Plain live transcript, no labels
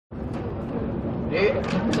Mr.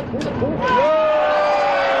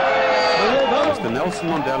 Nelson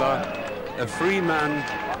Mandela, a free man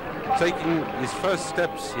taking his first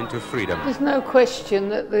steps into freedom. There's no question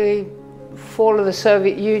that the fall of the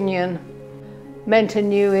Soviet Union meant a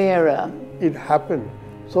new era. It happened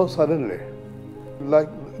so suddenly, like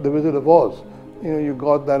the Wizard of Oz. You know, you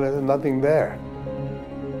got that and nothing there.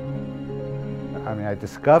 I mean, I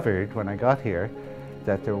discovered when I got here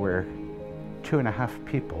that there were 2.5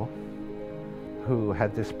 people who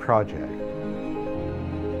had this project.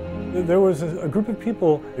 There was a group of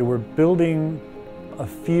people who were building a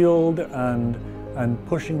field and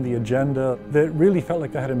pushing the agenda that really felt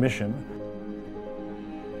like they had a mission.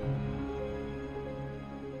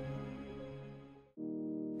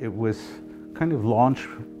 It was kind of launched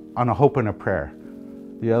on a hope and a prayer.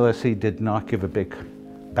 The LSE did not give a big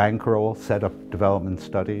bankroll, set up development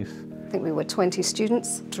studies. I think we were 20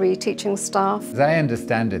 students, 3 teaching staff. As I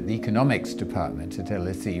understand it, the economics department at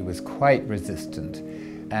LSE was quite resistant,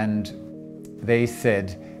 and they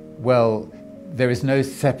said, well, there is no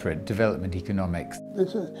separate development economics.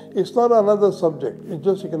 It's not another subject, it's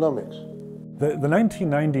just economics. The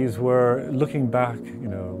 1990s were, looking back, you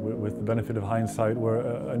know, with the benefit of hindsight, were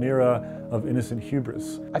an era of innocent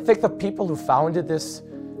hubris. I think the people who founded this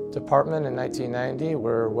department in 1990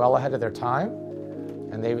 were well ahead of their time,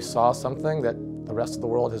 and they saw something that the rest of the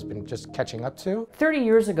world has been just catching up to. 30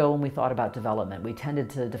 years ago, when we thought about development, we tended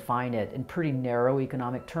to define it in pretty narrow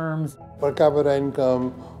economic terms. Per capita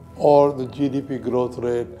income or the GDP growth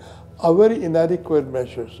rate are very inadequate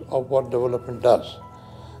measures of what development does.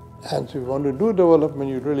 And so if you want to do development,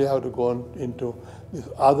 you really have to go on into these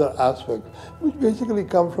other aspects, which basically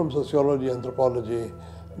come from sociology, anthropology,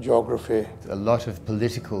 geography. A lot of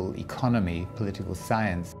political economy, political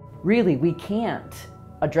science. Really, we can't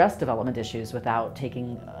address development issues without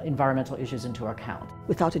taking environmental issues into account.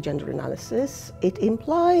 Without a gender analysis, it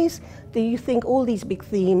implies that you think all these big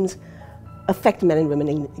themes affect men and women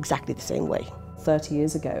in exactly the same way. 30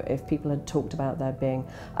 years ago, if people had talked about there being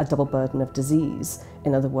a double burden of disease,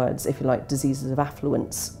 in other words, if you like, diseases of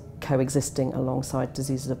affluence coexisting alongside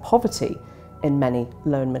diseases of poverty in many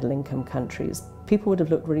low and middle income countries, people would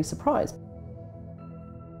have looked really surprised.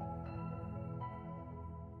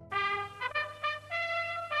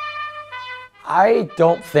 I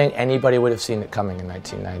don't think anybody would have seen it coming in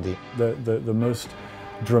 1990. The most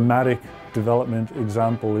dramatic development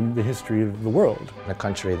example in the history of the world. In a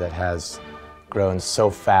country that has grown so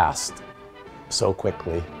fast, so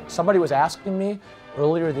quickly. Somebody was asking me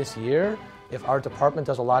earlier this year if our department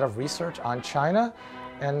does a lot of research on China,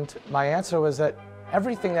 and my answer was that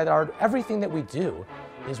everything that we do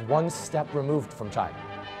is one step removed from China.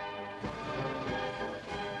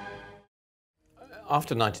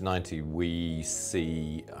 After 1990, we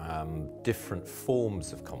see different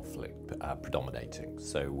forms of conflict predominating.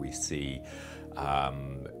 So we see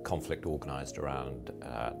conflict organised around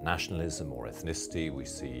nationalism or ethnicity. We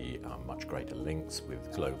see much greater links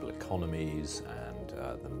with global economies and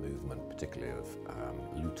the movement, particularly of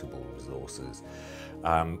lootable resources.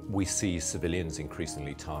 We see civilians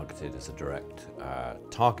increasingly targeted as a direct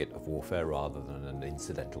target of warfare rather than an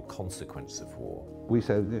incidental consequence of war. We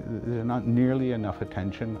said there's not nearly enough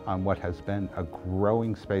attention on what has been a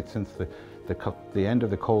growing space since the end of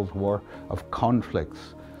the Cold War of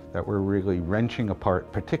conflicts that were really wrenching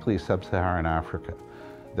apart, particularly sub-Saharan Africa.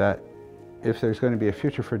 That if there's going to be a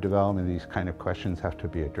future for development, these kind of questions have to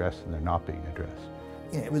be addressed, and they're not being addressed.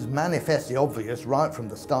 It was manifestly obvious right from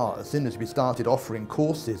the start, as soon as we started offering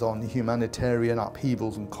courses on humanitarian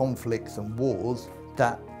upheavals and conflicts and wars,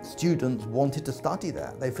 that students wanted to study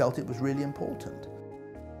that. They felt it was really important.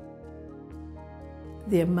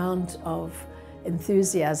 The amount of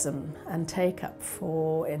enthusiasm and take-up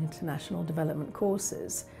for international development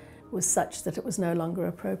courses was such that it was no longer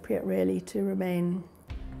appropriate really to remain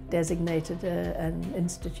designated an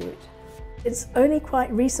institute. It's only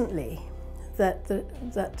quite recently that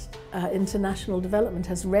international development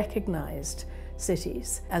has recognized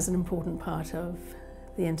cities as an important part of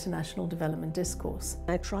the international development discourse.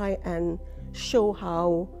 I try and show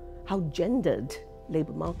how gendered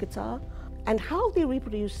labour markets are and how they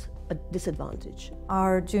reproduce a disadvantage.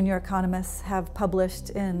 Our junior economists have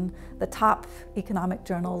published in the top economic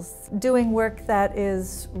journals, doing work that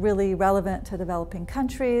is really relevant to developing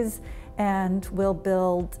countries and will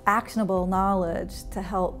build actionable knowledge to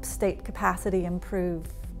help state capacity improve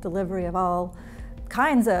delivery of all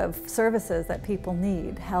kinds of services that people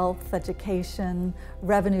need: health, education,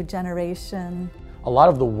 revenue generation. A lot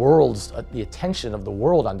of the attention of the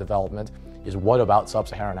world on development is what about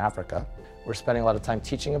sub-Saharan Africa? We're spending a lot of time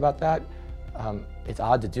teaching about that. it's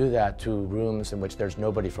odd to do that to rooms in which there's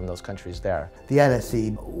nobody from those countries there. The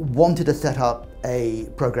LSE wanted to set up a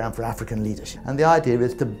program for African leadership, and the idea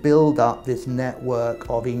is to build up this network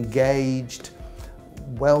of engaged,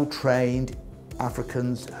 well-trained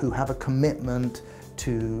Africans who have a commitment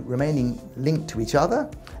to remaining linked to each other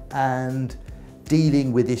and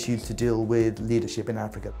dealing with issues to deal with leadership in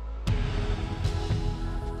Africa.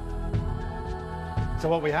 So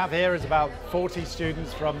what we have here is about 40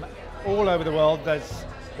 students from all over the world.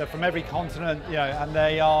 They're from every continent, and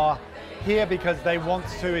they are here because they want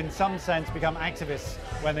to, in some sense, become activists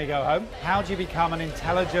when they go home. How do you become an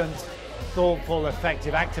intelligent, thoughtful,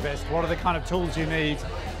 effective activist? What are the kind of tools you need?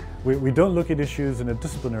 We don't look at issues in a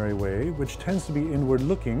disciplinary way, which tends to be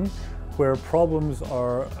inward-looking, where problems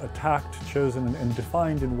are attacked, chosen, and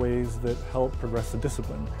defined in ways that help progress the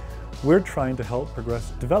discipline. We're trying to help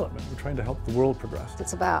progress development. We're trying to help the world progress.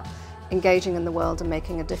 It's about engaging in the world and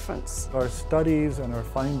making a difference. Our studies and our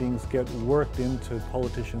findings get worked into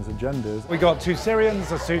politicians' agendas. We got 2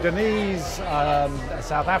 Syrians, a Sudanese, a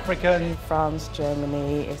South African. France,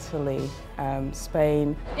 Germany, Italy,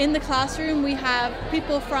 Spain. In the classroom we have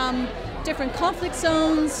people from different conflict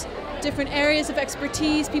zones, different areas of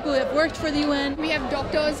expertise, people who have worked for the UN. We have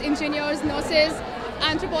doctors, engineers, nurses,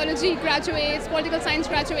 anthropology graduates, political science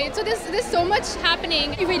graduates. So there's so much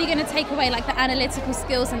happening. You're really going to take away like the analytical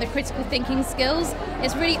skills and the critical thinking skills.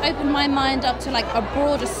 It's really opened my mind up to like a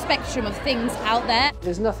broader spectrum of things out there.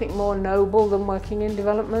 There's nothing more noble than working in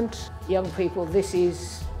development. Young people, this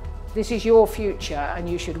is your future, and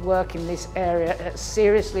you should work in this area as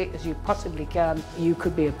seriously as you possibly can. You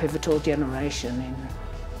could be a pivotal generation in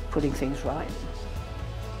putting things right.